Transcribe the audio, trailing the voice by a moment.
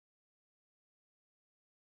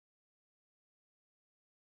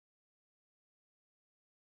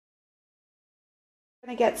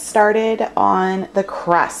To get started on the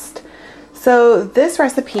crust. So this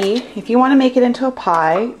recipe, if you want to make it into a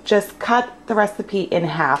pie, just cut the recipe in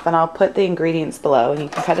half, and I'll put the ingredients below and you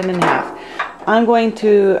can cut it in half. I'm going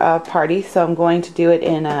to a party, so I'm going to do it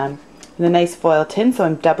in a nice foil tin, so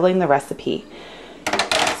I'm doubling the recipe.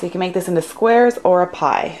 So you can make this into squares or a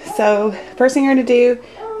pie. So first thing you're going to do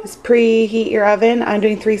is preheat your oven. I'm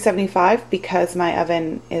doing 375 because my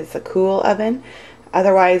oven is a cool oven.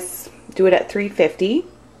 Otherwise, do it at 350.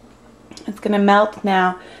 It's going to melt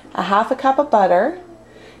now a half a cup of butter,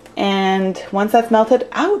 and once that's melted,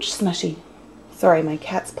 ouch, smushy. Sorry, my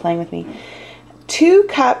cat's playing with me. 2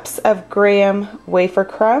 cups of graham wafer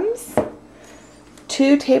crumbs,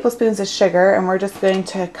 2 tablespoons of sugar, and we're just going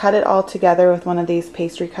to cut it all together with one of these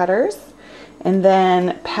pastry cutters, and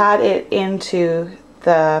then pat it into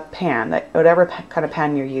the pan, whatever kind of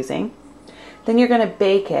pan you're using. Then you're going to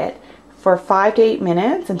bake it for 5 to 8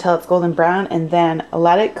 minutes until it's golden brown, and then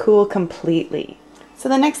let it cool completely. So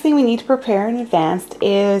the next thing we need to prepare in advance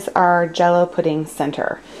is our Jello pudding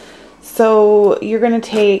center. So you're going to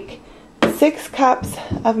take 6 cups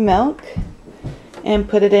of milk and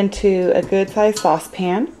put it into a good sized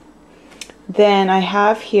saucepan. Then I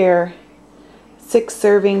have here 6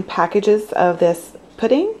 serving packages of this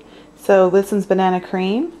pudding. So this one's banana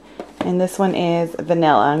cream, and this one is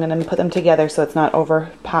vanilla. I'm going to put them together so it's not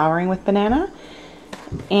overpowering with banana.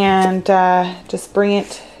 And just bring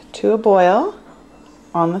it to a boil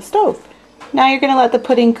on the stove. Now you're going to let the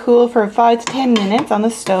pudding cool for 5 to 10 minutes on the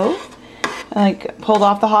stove, like pulled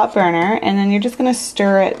off the hot burner, and then you're just going to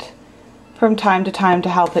stir it from time to time to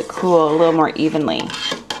help it cool a little more evenly.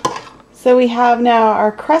 So we have now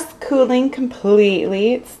our crust cooling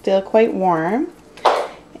completely. It's still quite warm.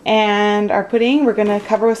 And our pudding, we're going to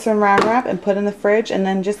cover with some Saran Wrap and put in the fridge, and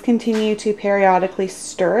then just continue to periodically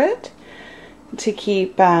stir it to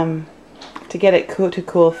keep to get it to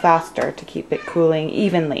cool faster, to keep it cooling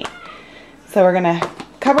evenly. So we're going to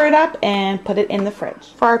cover it up and put it in the fridge.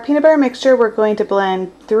 For our peanut butter mixture, we're going to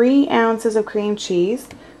blend 3 ounces of cream cheese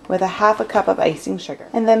with a half a cup of icing sugar,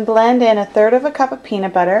 and then blend in 1/3 of a cup of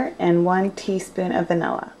peanut butter and 1 teaspoon of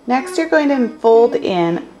vanilla. Next, you're going to fold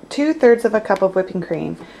in 2/3 of a cup of whipping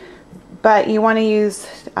cream, but you want to use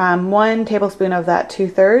 1 tablespoon of that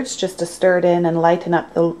 2/3 just to stir it in and lighten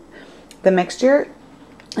up the mixture,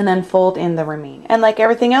 and then fold in the remaining. And like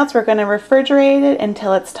everything else, we're going to refrigerate it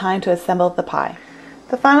until it's time to assemble the pie.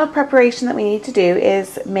 The final preparation that we need to do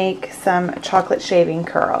is make some chocolate shaving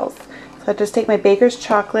curls. So I just take my baker's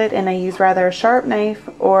chocolate, and I use rather a sharp knife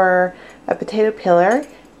or a potato peeler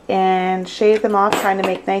and shave them off, trying to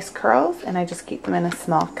make nice curls, and I just keep them in a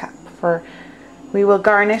small cup. We will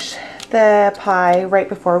garnish the pie right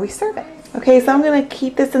before we serve it. Okay, so I'm going to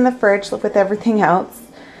keep this in the fridge with everything else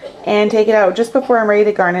and take it out just before I'm ready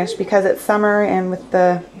to garnish, because it's summer and with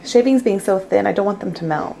the shavings being so thin, I don't want them to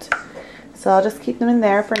melt. So I'll just keep them in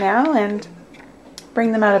there for now and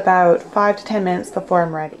bring them out about 5 to 10 minutes before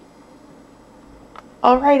I'm ready.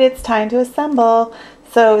 Alright, it's time to assemble.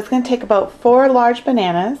 So it's going to take about 4 large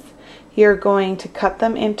bananas. You're going to cut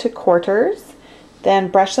them into quarters, then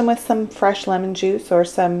brush them with some fresh lemon juice or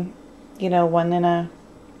some, one in a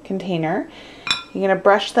container. You're going to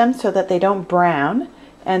brush them so that they don't brown,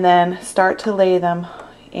 and then start to lay them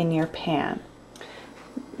in your pan.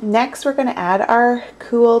 Next, we're going to add our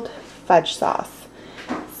cooled fudge sauce.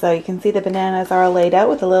 So you can see the bananas are laid out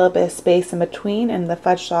with a little bit of space in between, and the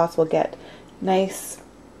fudge sauce will get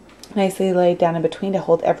nicely laid down in between to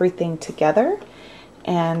hold everything together,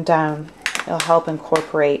 and it'll help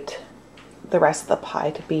incorporate the rest of the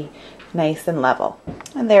pie to be nice and level.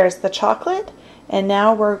 And there's the chocolate, and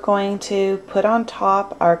now we're going to put on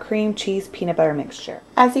top our cream cheese peanut butter mixture.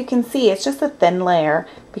 As you can see, it's just a thin layer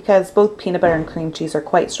because both peanut butter and cream cheese are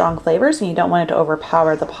quite strong flavors, and you don't want it to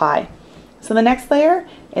overpower the pie. So the next layer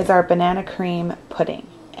is our banana cream pudding.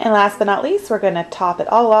 And last but not least, we're going to top it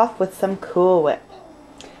all off with some Cool Whip.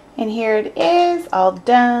 And here it is, all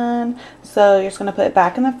done. So you're just going to put it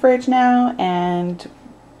back in the fridge now and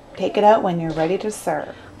take it out when you're ready to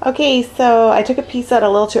serve. Okay, so I took a piece out a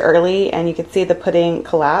little too early, and you can see the pudding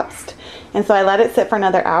collapsed. And so I let it sit for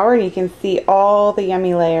another hour, and you can see all the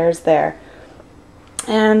yummy layers there.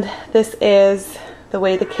 And this is the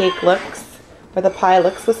way the cake looks, or the pie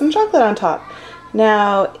looks, with some chocolate on top.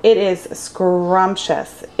 Now, it is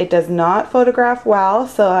scrumptious. It does not photograph well,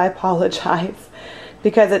 so I apologize,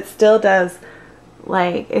 because it still does,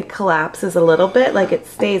 like, it collapses a little bit, like it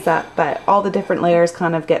stays up, but all the different layers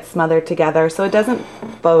kind of get smothered together, so it doesn't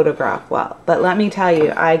photograph well. But let me tell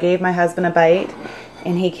you, I gave my husband a bite,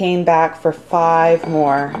 and he came back for 5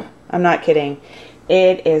 more. I'm not kidding.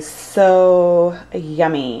 It is so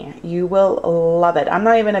yummy. You will love it. I'm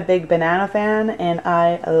not even a big banana fan, and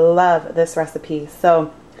I love this recipe.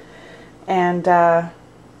 So, and I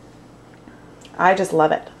just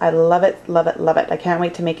love it. I love it, love it, love it. I can't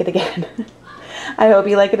wait to make it again. I hope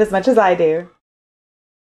you like it as much as I do.